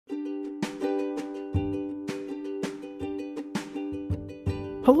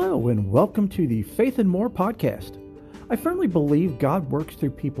Hello, and welcome to the Faith and More podcast. I firmly believe God works through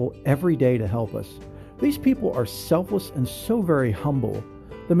people every day to help us. These people are selfless and so very humble.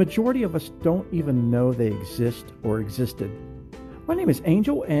 The majority of us don't even know they exist or existed. My name is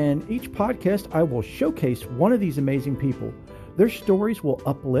Angel, and each podcast I will showcase one of these amazing people. Their stories will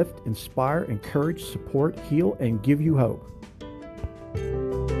uplift, inspire, encourage, support, heal, and give you hope.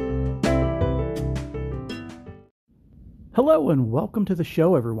 Hello and welcome to the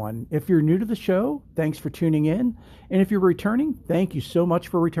show, everyone. If you're new to the show, thanks for tuning in. And if you're returning, thank you so much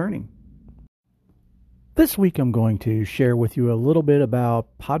for returning. This week I'm going to share with you a little bit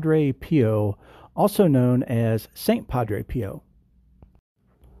about Padre Pio, also known as Saint Padre Pio.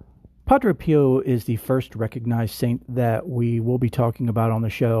 Padre Pio is the first recognized saint that we will be talking about on the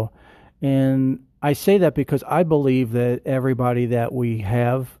show. And I say that because I believe that everybody that we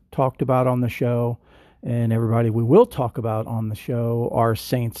have talked about on the show and everybody we will talk about on the show are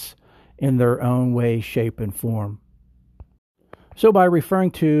saints in their own way, shape, and form. So by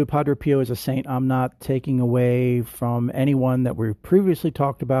referring to Padre Pio as a saint, I'm not taking away from anyone that we previously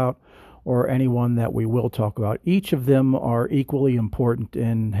talked about or anyone that we will talk about. Each of them are equally important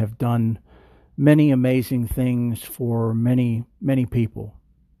and have done many amazing things for many, many people.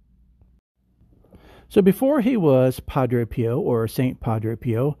 So before he was Padre Pio, or Saint Padre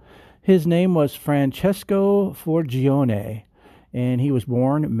Pio, his name was Francesco Forgione, and he was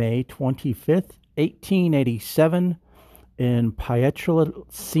born May 25th, 1887 in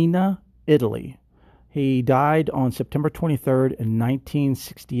Pietrelcina, Italy. He died on September 23rd in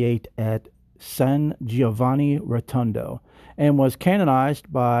 1968 at San Giovanni Rotondo and was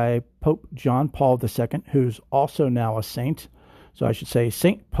canonized by Pope John Paul II, who's also now a saint. So I should say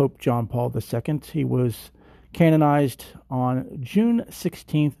Saint Pope John Paul II. He was canonized on June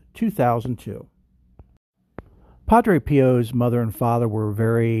 16th, 2002. Padre Pio's mother and father were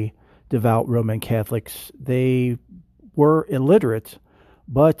very devout Roman Catholics. They were illiterate,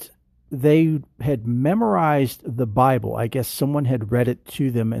 but they had memorized the Bible. I guess someone had read it to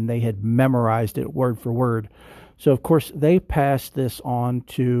them and they had memorized it word for word. So, of course, they passed this on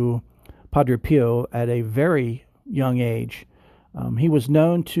to Padre Pio at a very young age. He was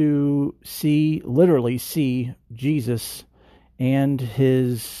known to literally see Jesus and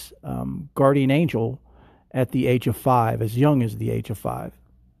his guardian angel at the age of 5, as young as the age of 5.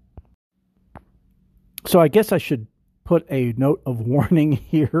 So I guess I should put a note of warning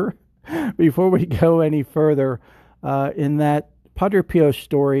here before we go any further, in that Padre Pio's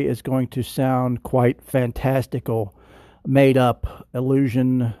story is going to sound quite fantastical, made up,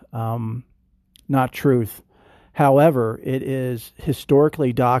 illusion, not truth. However, it is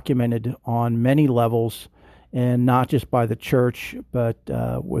historically documented on many levels, and not just by the church, but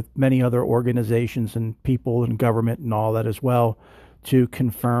with many other organizations and people and government and all that as well, to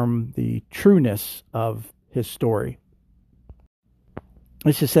confirm the trueness of his story.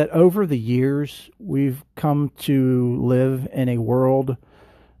 It's just that over the years, we've come to live in a world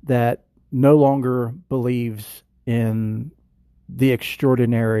that no longer believes in the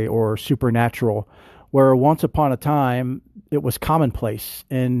extraordinary or supernatural, where once upon a time it was commonplace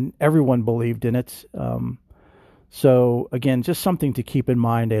and everyone believed in it. So again, just something to keep in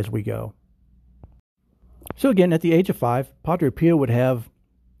mind as we go. So again, at the age of 5, Padre Pio would have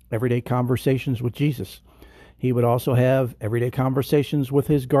everyday conversations with Jesus. He would also have everyday conversations with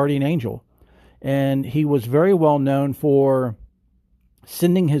his guardian angel. And he was very well known for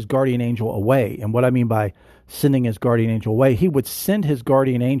sending his guardian angel away. And what I mean by sending his guardian angel away, he would send his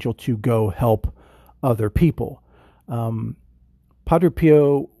guardian angel to go help other people. Padre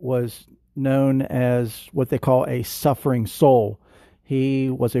Pio was known as what they call a suffering soul. He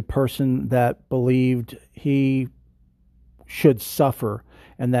was a person that believed he should suffer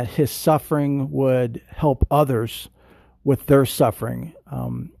and that his suffering would help others with their suffering.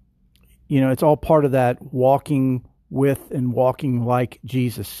 It's all part of that walking with and walking like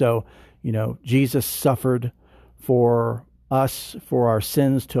Jesus. So, Jesus suffered for us, for our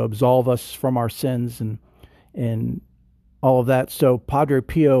sins, to absolve us from our sins and all of that. So Padre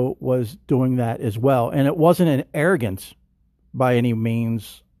Pio was doing that as well. And it wasn't an arrogance by any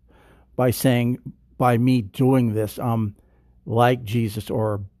means by saying, by me doing this, I'm like Jesus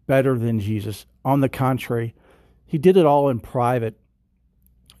or better than Jesus. On the contrary, he did it all in private.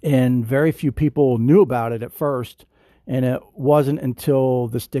 And very few people knew about it at first. And it wasn't until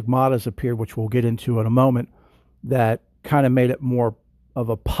the stigmatas appeared, which we'll get into in a moment, that kind of made it more of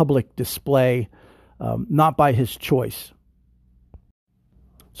a public display, not by his choice.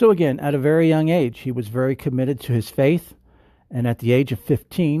 So again, at a very young age, he was very committed to his faith. And at the age of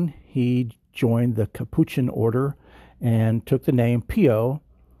 15, he joined the Capuchin order and took the name Pio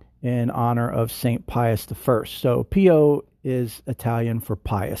in honor of St. Pius I. So Pio is Italian for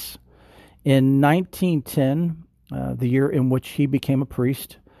pious. In 1910, the year in which he became a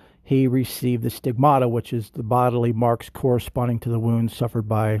priest, he received the stigmata, which is the bodily marks corresponding to the wounds suffered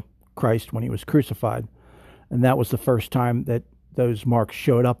by Christ when he was crucified. And that was the first time that those marks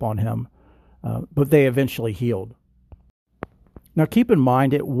showed up on him, but they eventually healed. Now keep in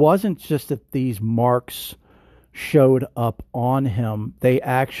mind, it wasn't just that these marks showed up on him. They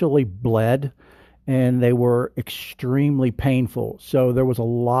actually bled, and they were extremely painful. So there was a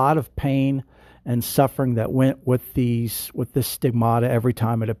lot of pain and suffering that went with this stigmata every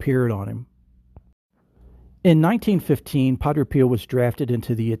time it appeared on him. In 1915, Padre Pio was drafted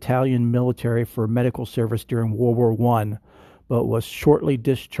into the Italian military for medical service during World War I, but was shortly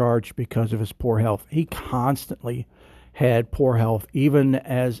discharged because of his poor health. He constantly had poor health. Even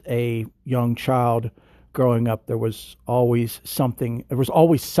as a young child growing up, there was always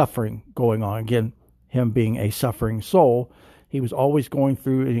suffering going on. Again, him being a suffering soul, he was always going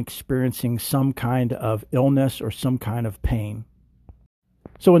through and experiencing some kind of illness or some kind of pain.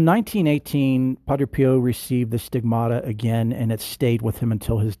 So in 1918, Padre Pio received the stigmata again, and it stayed with him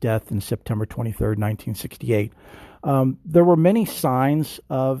until his death in September 23rd, 1968. There were many signs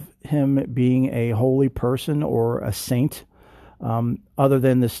of him being a holy person or a saint, other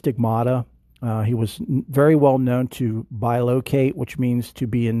than the stigmata. He was very well known to bilocate, which means to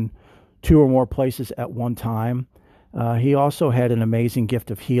be in two or more places at one time. He also had an amazing gift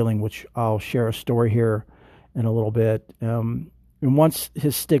of healing, which I'll share a story here in a little bit. And once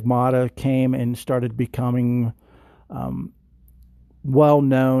his stigmata came and started becoming well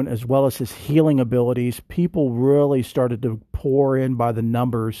known, as well as his healing abilities, people really started to pour in by the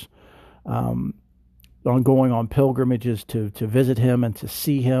numbers on going on pilgrimages to visit him and to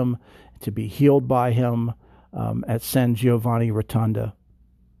see him, to be healed by him at San Giovanni Rotondo.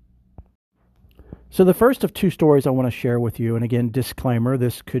 So the first of two stories I want to share with you, and again, disclaimer,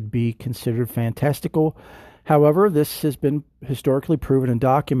 this could be considered fantastical. However, this has been historically proven and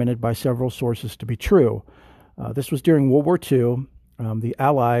documented by several sources to be true. This was during World War II. The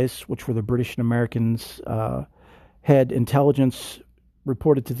Allies, which were the British and Americans, had intelligence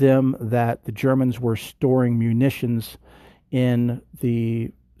reported to them that the Germans were storing munitions in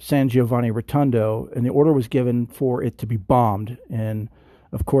the San Giovanni Rotondo, and the order was given for it to be bombed. And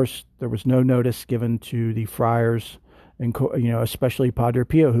of course, there was no notice given to the friars, and especially Padre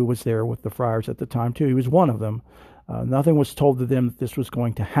Pio, who was there with the friars at the time too. He was one of them. Nothing was told to them that this was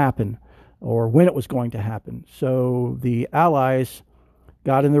going to happen or when it was going to happen. So the Allies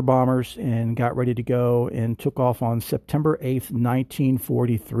got in their bombers and got ready to go and took off on September 8th,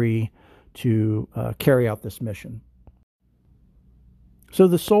 1943 to carry out this mission. So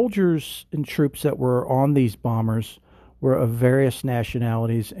the soldiers and troops that were on these bombers were of various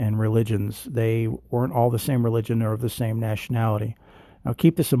nationalities and religions. They weren't all the same religion or of the same nationality. Now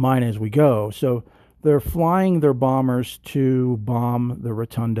keep this in mind as we go. So they're flying their bombers to bomb the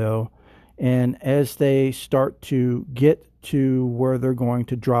Rotondo, and as they start to get to where they're going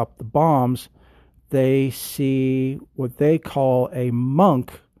to drop the bombs, they see what they call a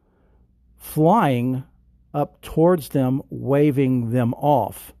monk flying up towards them, waving them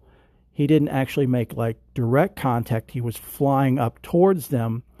off. He didn't actually make direct contact. He was flying up towards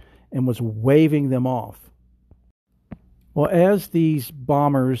them and was waving them off. Well, as these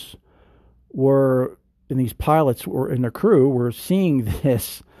bombers were, and these pilots were, and their crew were seeing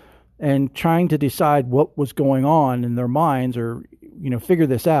this and trying to decide what was going on in their minds, or figure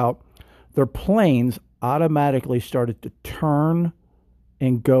this out, their planes automatically started to turn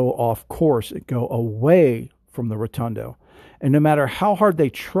and go off course and go away from the Rotondo. And no matter how hard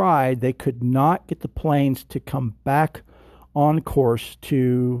they tried, they could not get the planes to come back on course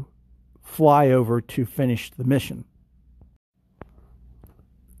to fly over to finish the mission.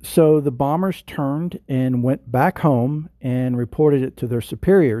 So the bombers turned and went back home and reported it to their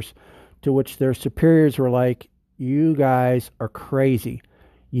superiors, to which their superiors were like, "You guys are crazy.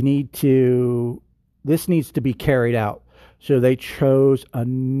 This needs to be carried out." So they chose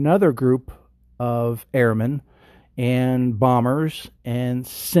another group of airmen and bombers and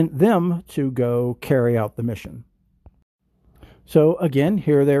sent them to go carry out the mission. So again,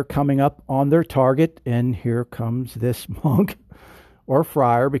 here they're coming up on their target, and here comes this monk or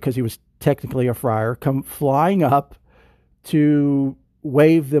friar, because he was technically a friar, come flying up to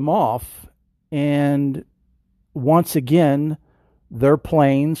wave them off. And once again, their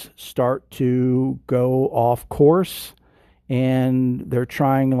planes start to go off course, and they're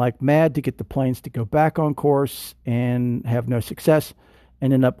trying like mad to get the planes to go back on course and have no success,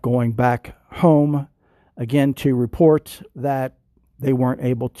 and end up going back home again to report that they weren't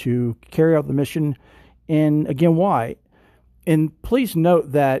able to carry out the mission. And again, why? And please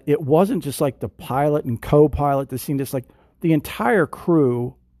note that it wasn't just like the pilot and co-pilot that seen this, like the entire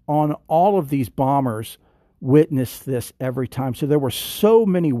crew on all of these bombers witnessed this every time. So there were so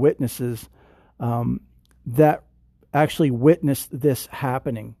many witnesses that actually witnessed this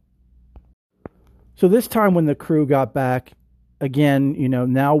happening. So this time when the crew got back, again,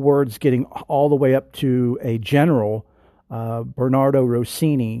 now word's getting all the way up to a general, Bernardo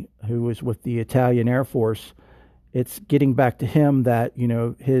Rossini, who was with the Italian Air Force. It's getting back to him that,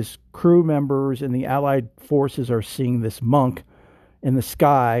 his crew members and the Allied forces are seeing this monk in the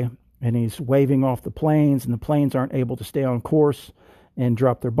sky, and he's waving off the planes, and the planes aren't able to stay on course and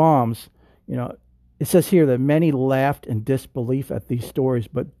drop their bombs. It says here that many laughed in disbelief at these stories,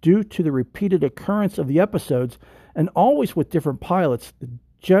 but due to the repeated occurrence of the episodes, and always with different pilots, the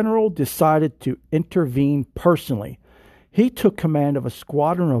general decided to intervene personally. He took command of a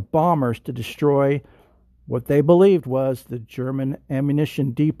squadron of bombers to destroy what they believed was the German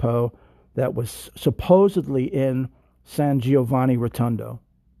ammunition depot that was supposedly in San Giovanni Rotondo.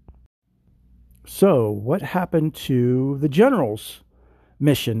 So, what happened to the general's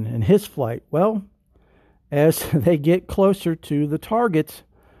mission and his flight? Well, as they get closer to the target,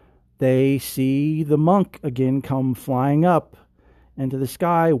 they see the monk again come flying up into the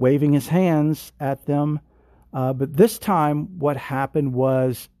sky, waving his hands at them. But this time, what happened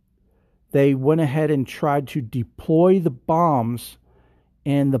was they went ahead and tried to deploy the bombs,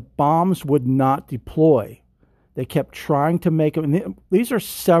 and the bombs would not deploy. They kept trying to make them. And these are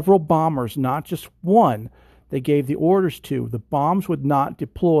several bombers, not just one. They gave the orders to. The bombs would not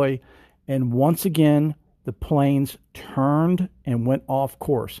deploy, and once again, the planes turned and went off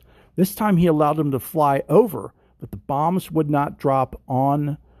course. This time he allowed them to fly over, but the bombs would not drop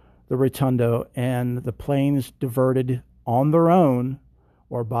on the Rotondo, and the planes diverted on their own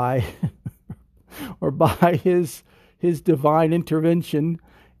or by his divine intervention,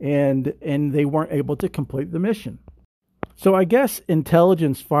 and they weren't able to complete the mission. So I guess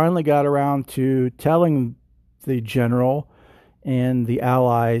intelligence finally got around to telling the general and the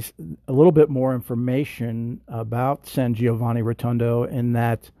Allies a little bit more information about San Giovanni Rotondo, and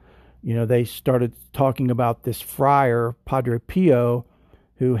that, they started talking about this friar, Padre Pio,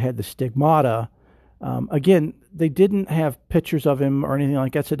 who had the stigmata. Again, they didn't have pictures of him or anything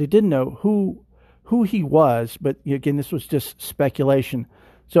like that, so they didn't know who he was, but again, this was just speculation.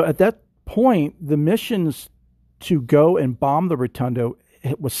 So at that point, the missions to go and bomb the Rotondo,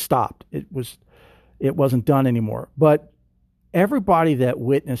 it was stopped. It wasn't done anymore. But everybody that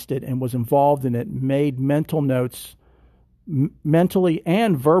witnessed it and was involved in it made mental notes, mentally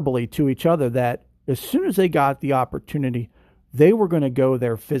and verbally, to each other, that as soon as they got the opportunity, they were going to go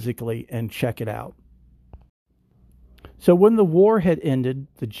there physically and check it out. So when the war had ended,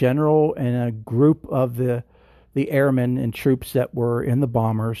 the general and a group of the airmen and troops that were in the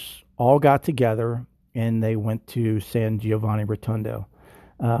bombers all got together, and they went to San Giovanni Rotondo.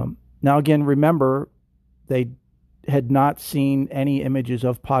 Now again, remember, they had not seen any images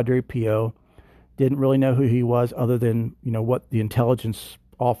of Padre Pio, didn't really know who he was other than, what the intelligence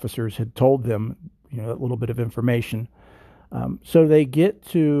officers had told them, a little bit of information. So they get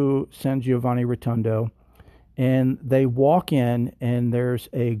to San Giovanni Rotondo, and they walk in, and there's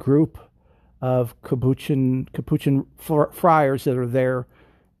a group of Capuchin friars that are there,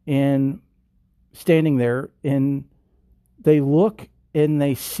 and standing there, and they look and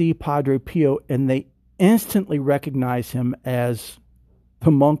they see Padre Pio, and they instantly recognize him as the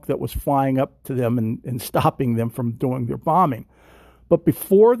monk that was flying up to them and stopping them from doing their bombing. But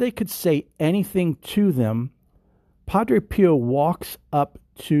before they could say anything to them, Padre Pio walks up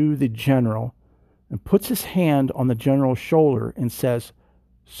to the general and puts his hand on the general's shoulder and says,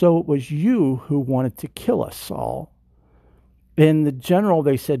 "So it was you who wanted to kill us, Saul." And the general,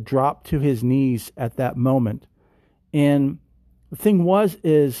 they said, dropped to his knees at that moment. And the thing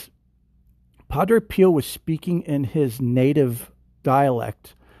is Padre Pio was speaking in his native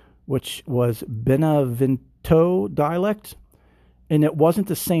dialect, which was Benevento dialect, and it wasn't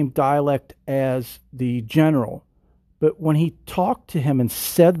the same dialect as the general. But when he talked to him and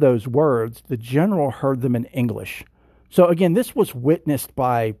said those words, the general heard them in English. So again, this was witnessed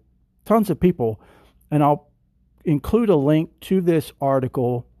by tons of people, and I'll include a link to this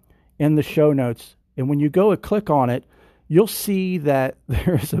article in the show notes. And when you go and click on it, you'll see that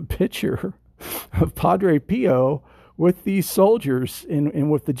there's a picture of Padre Pio with these soldiers and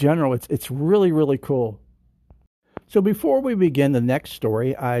with the general. It's really, really cool. So before we begin the next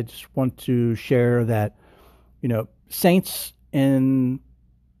story, I just want to share that, saints in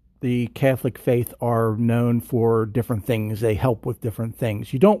the Catholic faith are known for different things. They help with different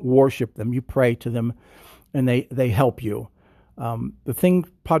things. You don't worship them, you pray to them, and they help you. The thing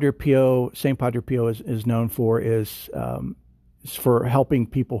St. Padre Pio is known for is for helping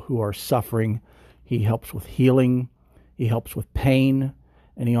people who are suffering. He helps with healing, he helps with pain,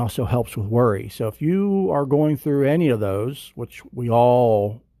 and he also helps with worry. So if you are going through any of those, which we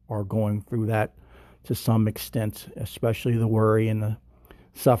all are going through that to some extent, especially the worry and the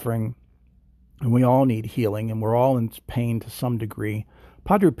suffering, and we all need healing, and we're all in pain to some degree,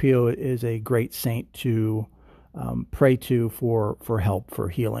 Padre Pio is a great saint to pray to for help, for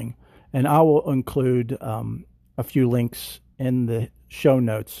healing. And I will include a few links in the show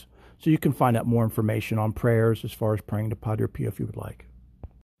notes so you can find out more information on prayers as far as praying to Padre Pio if you would like.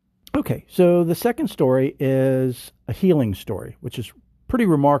 Okay, so the second story is a healing story, which is pretty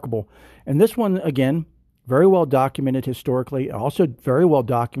remarkable. And this one, again, very well documented historically, also very well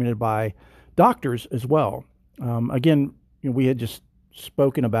documented by doctors as well. Again, we had just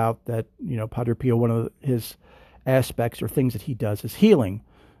spoken about that, Padre Pio, one of his aspects or things that he does is healing.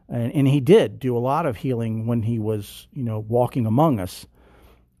 And he did do a lot of healing when he was, walking among us.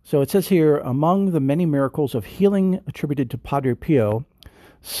 So it says here, among the many miracles of healing attributed to Padre Pio,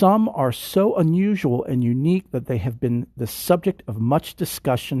 some are so unusual and unique that they have been the subject of much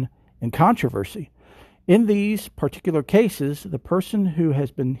discussion and controversy. In these particular cases, the person who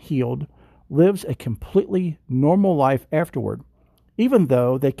has been healed lives a completely normal life afterward, even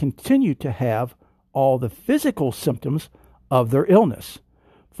though they continue to have all the physical symptoms of their illness.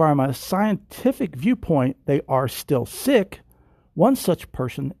 From a scientific viewpoint, they are still sick. One such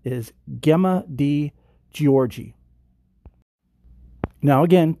person is Gemma di Giorgi. Now,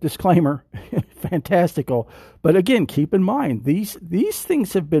 again, disclaimer, fantastical. But again, keep in mind, these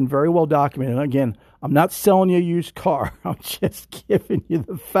things have been very well documented. And again, I'm not selling you a used car. I'm just giving you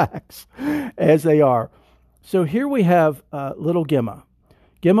the facts as they are. So here we have little Gemma.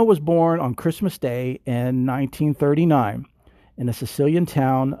 Gemma was born on Christmas Day in 1939 in the Sicilian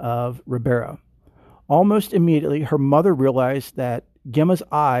town of Ribera. Almost immediately, her mother realized that Gemma's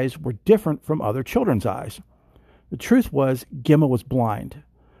eyes were different from other children's eyes. The truth was, Gemma was blind.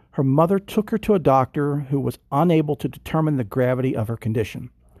 Her mother took her to a doctor who was unable to determine the gravity of her condition.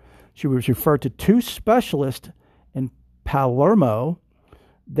 She was referred to two specialists in Palermo.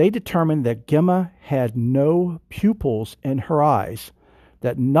 They determined that Gemma had no pupils in her eyes,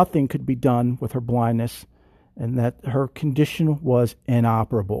 that nothing could be done with her blindness, and that her condition was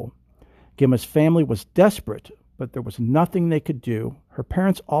inoperable. Gemma's family was desperate, but there was nothing they could do. Her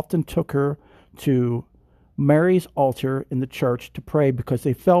parents often took her to Mary's altar in the church to pray because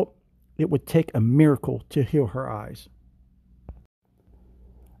they felt it would take a miracle to heal her eyes.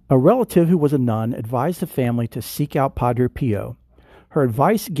 A relative who was a nun advised the family to seek out Padre Pio. Her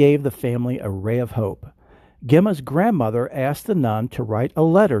advice gave the family a ray of hope. Gemma's grandmother asked the nun to write a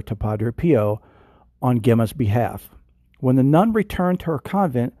letter to Padre Pio on Gemma's behalf. When the nun returned to her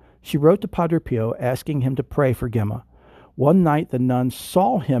convent, she wrote to Padre Pio asking him to pray for Gemma. One night the nun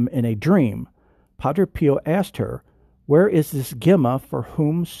saw him in a dream. Padre Pio asked her, "Where is this Gemma for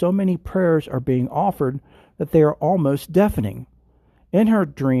whom so many prayers are being offered that they are almost deafening?" In her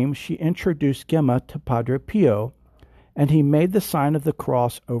dream, she introduced Gemma to Padre Pio, and he made the sign of the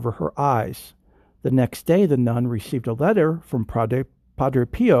cross over her eyes. The next day, the nun received a letter from Padre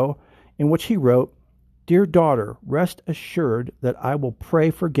Pio in which he wrote, "Dear daughter, rest assured that I will pray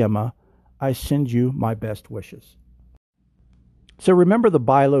for Gemma. I send you my best wishes." So remember the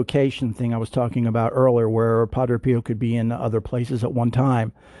bilocation thing I was talking about earlier, where Padre Pio could be in other places at one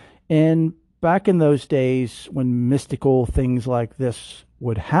time. And back in those days when mystical things like this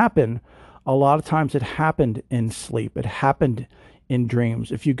would happen, a lot of times it happened in sleep. It happened in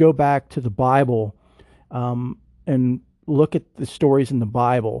dreams. If you go back to the Bible and look at the stories in the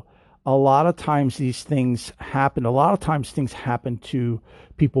Bible, a lot of times these things happen. A lot of times things happen to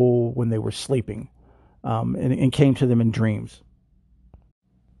people when they were sleeping and came to them in dreams.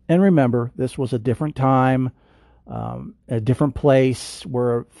 And remember, this was a different time, a different place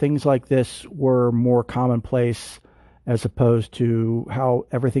where things like this were more commonplace as opposed to how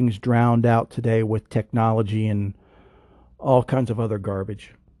everything's drowned out today with technology and all kinds of other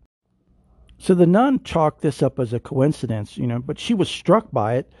garbage. So the nun chalked this up as a coincidence, but she was struck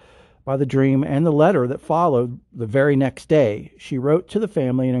by it, by the dream and the letter that followed the very next day. She wrote to the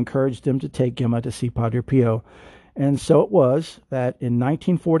family and encouraged them to take Gemma to see Padre Pio. And so it was that in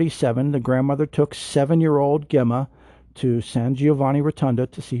 1947, the grandmother took 7-year-old Gemma to San Giovanni Rotondo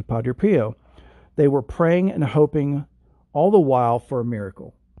to see Padre Pio. They were praying and hoping all the while for a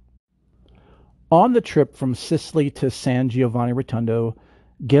miracle. On the trip from Sicily to San Giovanni Rotondo,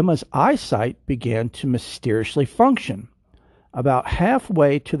 Gemma's eyesight began to mysteriously function. About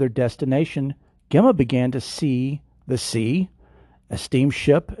halfway to their destination, Gemma began to see the sea, a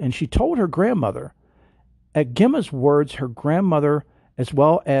steamship, and she told her grandmother. At Gemma's words, her grandmother, as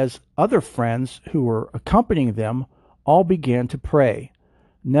well as other friends who were accompanying them, all began to pray.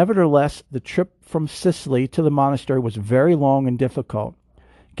 Nevertheless, the trip from Sicily to the monastery was very long and difficult.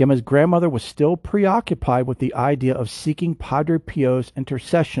 Gemma's grandmother was still preoccupied with the idea of seeking Padre Pio's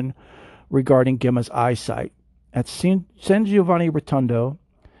intercession regarding Gemma's eyesight. At San Giovanni Rotondo,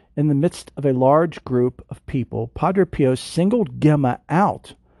 in the midst of a large group of people, Padre Pio singled Gemma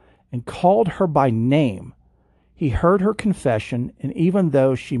out and called her by name. He heard her confession, and even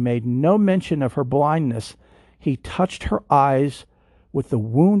though she made no mention of her blindness, he touched her eyes with the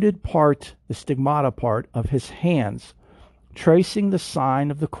wounded part, the stigmata part, of his hands, tracing the sign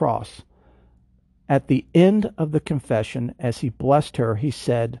of the cross. At the end of the confession, as he blessed her, he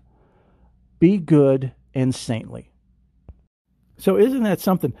said, "Be good and saintly." So isn't that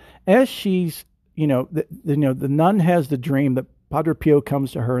something? As she's, the nun has the dream that Padre Pio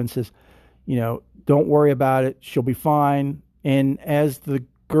comes to her and says, don't worry about it. She'll be fine. And as the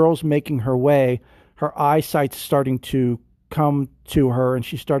girl's making her way, her eyesight's starting to come to her and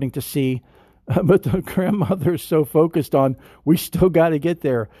she's starting to see. But the grandmother's so focused on, we still got to get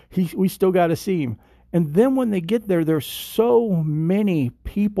there. We still got to see him. And then when they get there, there's so many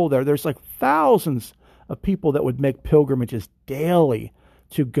people there. There's like thousands of people that would make pilgrimages daily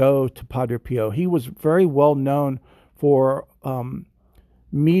to go to Padre Pio. He was very well known for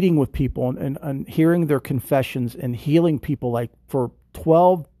meeting with people and hearing their confessions and healing people like for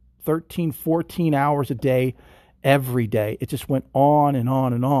 12, 13, 14 hours a day, every day. It just went on and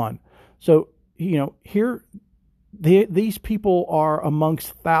on and on. So, here these people are amongst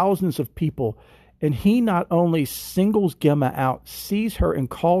thousands of people, and he not only singles Gemma out, sees her and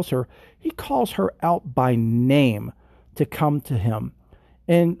calls her, he calls her out by name to come to him.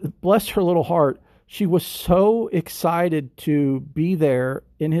 And bless her little heart, she was so excited to be there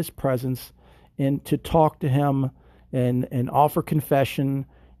in his presence and to talk to him and offer confession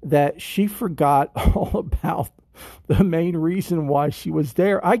that she forgot all about the main reason why she was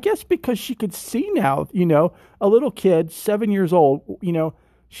there. I guess because she could see now, a little kid, 7 years old,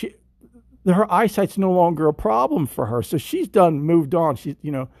 her eyesight's no longer a problem for her. So she's moved on. She's,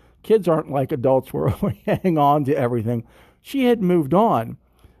 kids aren't like adults where we hang on to everything. She had moved on.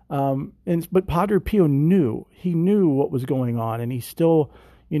 But Padre Pio knew what was going on, and he still,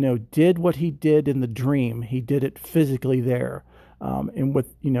 did what he did in the dream. He did it physically there, and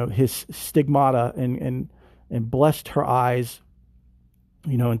with, his stigmata and blessed her eyes,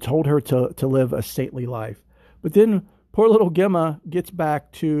 and told her to live a saintly life. But then poor little Gemma gets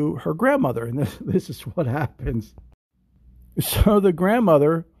back to her grandmother, and this is what happens. So the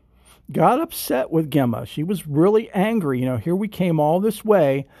grandmother got upset with Gemma. She was really angry. Here we came all this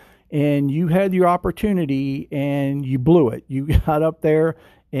way, and you had your opportunity, and you blew it. You got up there,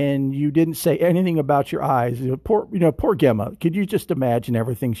 and you didn't say anything about your eyes. Poor Gemma. Could you just imagine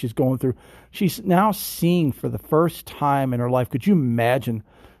everything she's going through? She's now seeing for the first time in her life. Could you imagine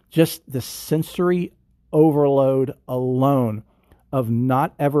just the sensory overload alone of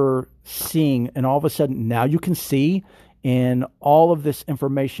not ever seeing, and all of a sudden now you can see, and all of this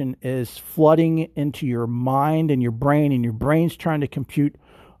information is flooding into your mind and your brain's trying to compute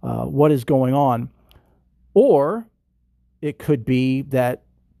what is going on. Or it could be that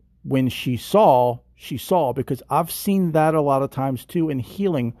when she saw, because I've seen that a lot of times too in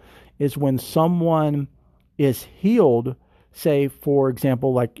healing, is when someone is healed, say, for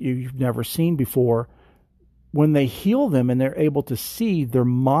example, like you've never seen before, when they heal them and they're able to see, their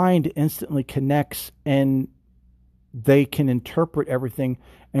mind instantly connects and they can interpret everything,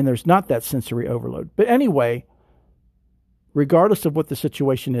 and there's not that sensory overload. But anyway, regardless of what the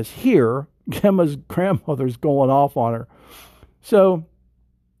situation is here, Gemma's grandmother's going off on her. So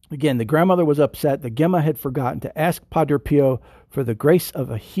again, the grandmother was upset that Gemma had forgotten to ask Padre Pio for the grace of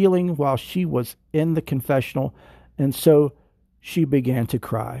a healing while she was in the confessional, and so she began to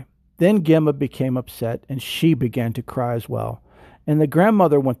cry. Then Gemma became upset, and she began to cry as well. And the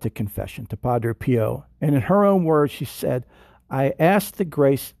grandmother went to confession to Padre Pio, and in her own words she said, "I asked the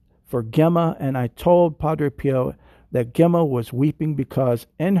grace for Gemma, and I told Padre Pio that Gemma was weeping because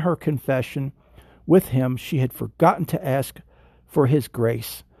in her confession with him she had forgotten to ask for his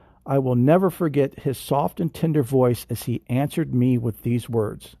grace. I will never forget his soft and tender voice as he answered me with these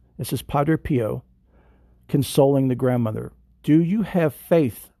words." This is Padre Pio consoling the grandmother. "Do you have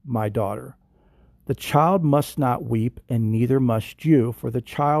faith, my daughter? The child must not weep, and neither must you, for the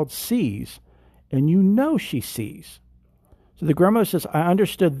child sees, and you know she sees." So the grandmother says, I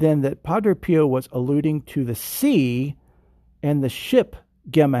understood then that Padre Pio was alluding to the sea and the ship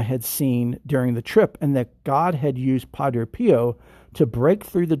Gemma had seen during the trip, and that God had used Padre Pio to break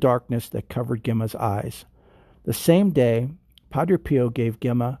through the darkness that covered Gemma's eyes. The same day, Padre Pio gave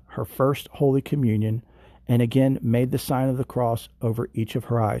Gemma her first Holy Communion and again made the sign of the cross over each of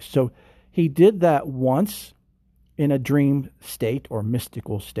her eyes. So he did that once in a dream state or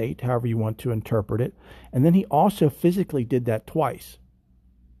mystical state, however you want to interpret it. And then he also physically did that twice.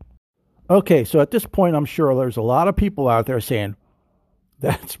 Okay, so at this point, I'm sure there's a lot of people out there saying,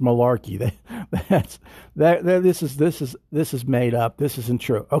 that's malarkey. This is made up. This isn't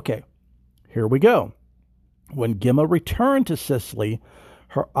true. Okay, here we go. When Gemma returned to Sicily,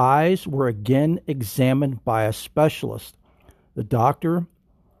 her eyes were again examined by a specialist. The doctor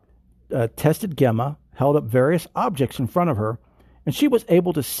tested Gemma, held up various objects in front of her, and she was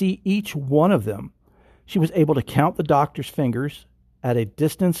able to see each one of them. She was able to count the doctor's fingers at a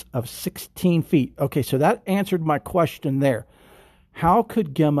distance of 16 feet. Okay, so that answered my question there. How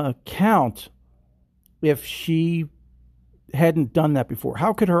could Gemma count if she hadn't done that before?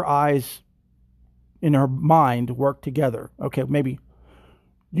 How could her eyes in her mind work together? Okay, maybe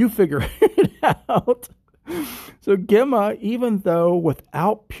you figure it out. So Gemma, even though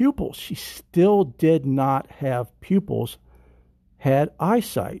without pupils, she still did not have pupils, had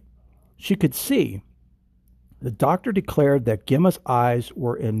eyesight. She could see. The doctor declared that Gemma's eyes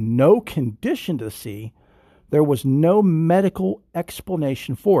were in no condition to see. There was no medical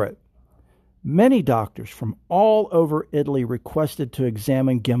explanation for it. Many doctors from all over Italy requested to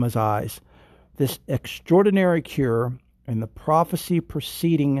examine Gemma's eyes. This extraordinary cure and the prophecy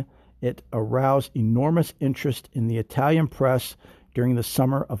preceding it aroused enormous interest in the Italian press during the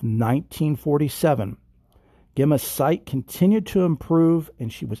summer of 1947. Gemma's sight continued to improve,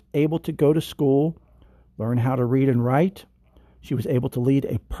 and she was able to go to school, learn how to read and write. She was able to lead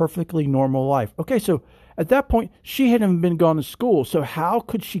a perfectly normal life. Okay, so at that point, she hadn't been gone to school, so how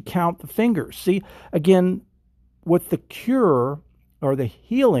could she count the fingers? See, again, with the cure or the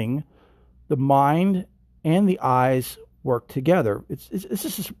healing, the mind and the eyes work together.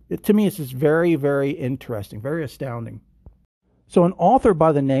 To me, it's just very, very interesting, very astounding. So an author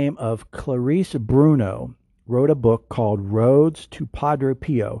by the name of Clarice Bruno wrote a book called Roads to Padre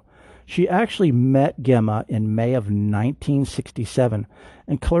Pio. She actually met Gemma in May of 1967,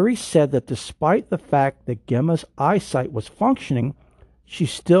 and Clarice said that despite the fact that Gemma's eyesight was functioning, she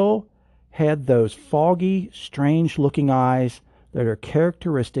still had those foggy, strange-looking eyes that are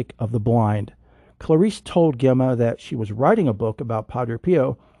characteristic of the blind. Clarice told Gemma that she was writing a book about Padre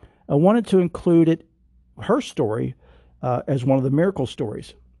Pio and wanted to include her story as one of the miracle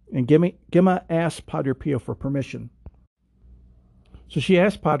stories. And Gemma asked Padre Pio for permission. So she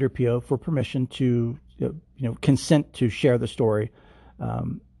asked Padre Pio for permission to consent to share the story.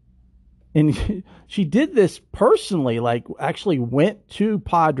 And she did this personally, actually went to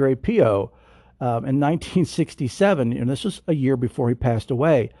Padre Pio in 1967. And this was a year before he passed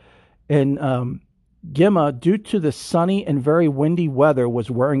away. And Gemma, due to the sunny and very windy weather,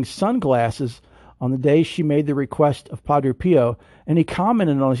 was wearing sunglasses on the day she made the request of Padre Pio, and he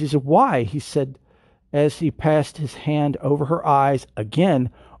commented on it. He said, "Why?" He said, as he passed his hand over her eyes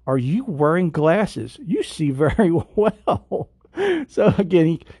again, "Are you wearing glasses? You see very well." So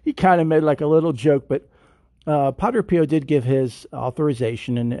again, he kind of made like a little joke, but Padre Pio did give his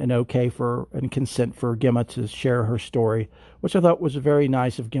authorization and okay for and consent for Gemma to share her story, which I thought was very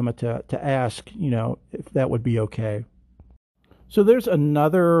nice of Gemma to ask, if that would be okay. So there's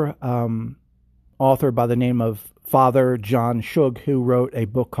another author by the name of Father John Shug who wrote a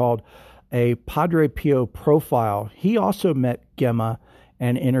book called A Padre Pio Profile. He also met Gemma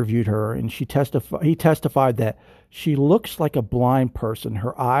and interviewed her, and he testified that she looks like a blind person.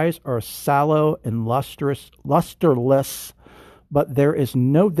 Her eyes are sallow and lusterless, but there is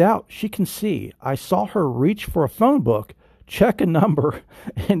no doubt she can see. I saw her reach for a phone book, check a number,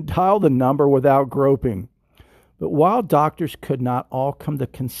 and dial the number without groping. But while doctors could not all come to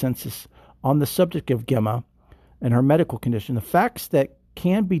consensus on the subject of Gemma and her medical condition, the facts that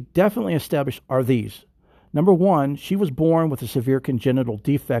can be definitely established are these. Number one, she was born with a severe congenital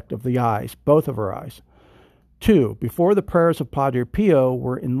defect of the eyes, both of her eyes. Two, before the prayers of Padre Pio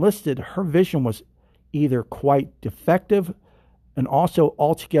were enlisted, her vision was either quite defective and also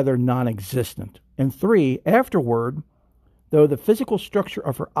altogether non-existent. And three, afterward, though the physical structure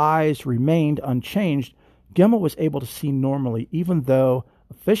of her eyes remained unchanged, Gemma was able to see normally, even though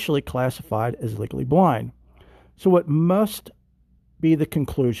officially classified as legally blind. So what must be the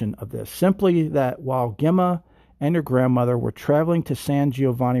conclusion of this? Simply that while Gemma and her grandmother were traveling to San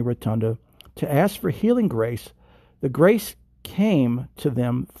Giovanni Rotondo to ask for healing grace, the grace came to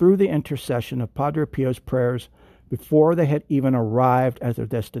them through the intercession of Padre Pio's prayers before they had even arrived at their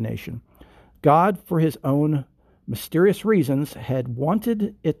destination. God, for his own mysterious reasons, had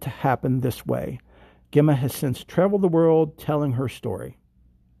wanted it to happen this way. Gemma has since traveled the world telling her story.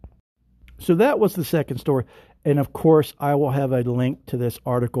 So that was the second story. And of course, I will have a link to this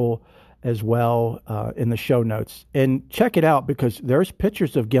article as well in the show notes. And check it out, because there's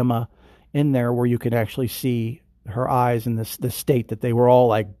pictures of Gemma in there where you can actually see her eyes in the state that they were all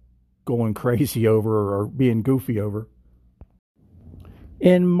like going crazy over or being goofy over.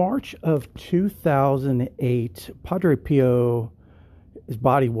 In March of 2008, Padre Pio, his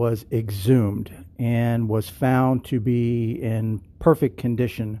body was exhumed and was found to be in perfect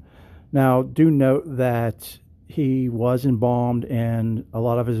condition. Now, do note that he was embalmed and a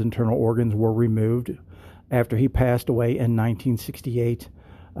lot of his internal organs were removed after he passed away in 1968.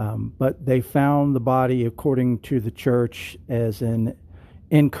 But they found the body, according to the church, as an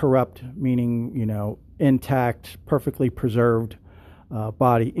incorrupt, meaning, intact, perfectly preserved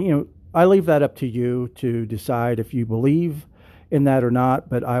body. I leave that up to you to decide if you believe in that or not,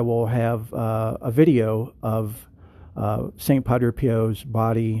 but I will have a video of St. Padre Pio's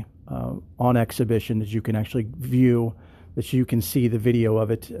body on exhibition that you can actually view, that you can see the video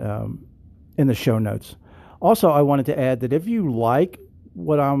of it in the show notes. Also, I wanted to add that if you like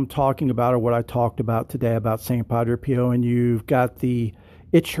what I'm talking about or what I talked about today about St. Padre Pio, and you've got the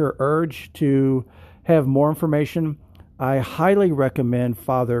itch or urge to have more information, I highly recommend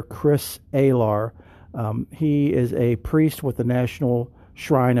Father Chris Alar. He is a priest with the National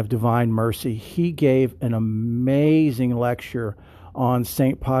Shrine of Divine Mercy. He gave an amazing lecture on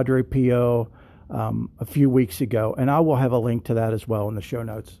St. Padre Pio a few weeks ago, and I will have a link to that as well in the show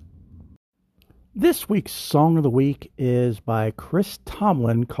notes. This week's Song of the Week is by Chris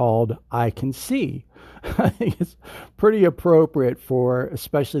Tomlin, called I Can See. I think it's pretty appropriate for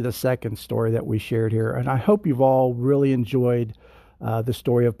especially the second story that we shared here, and I hope you've all really enjoyed the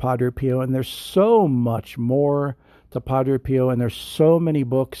story of Padre Pio. And there's so much more to Padre Pio, and there's so many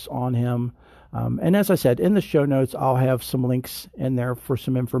books on him. And as I said, in the show notes, I'll have some links in there for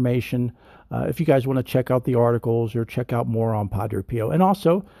some information if you guys want to check out the articles or check out more on Padre Pio. And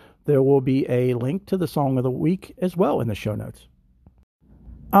also, there will be a link to the Song of the Week as well in the show notes.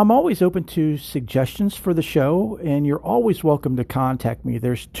 I'm always open to suggestions for the show, and you're always welcome to contact me.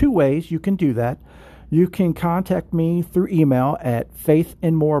 There's two ways you can do that. You can contact me through email at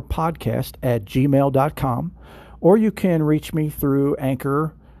faithandmorepodcast@gmail.com, or you can reach me through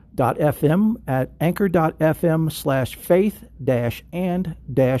anchor.fm at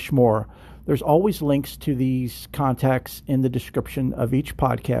anchor.fm/faith-and-more. There's always links to these contacts in the description of each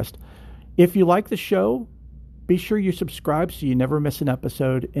podcast. If you like the show, be sure you subscribe so you never miss an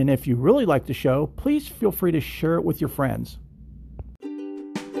episode. And if you really like the show, please feel free to share it with your friends.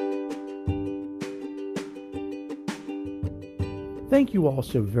 Thank you all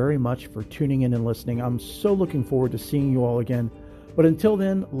so very much for tuning in and listening. I'm so looking forward to seeing you all again. But until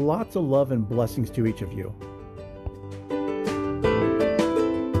then, lots of love and blessings to each of you.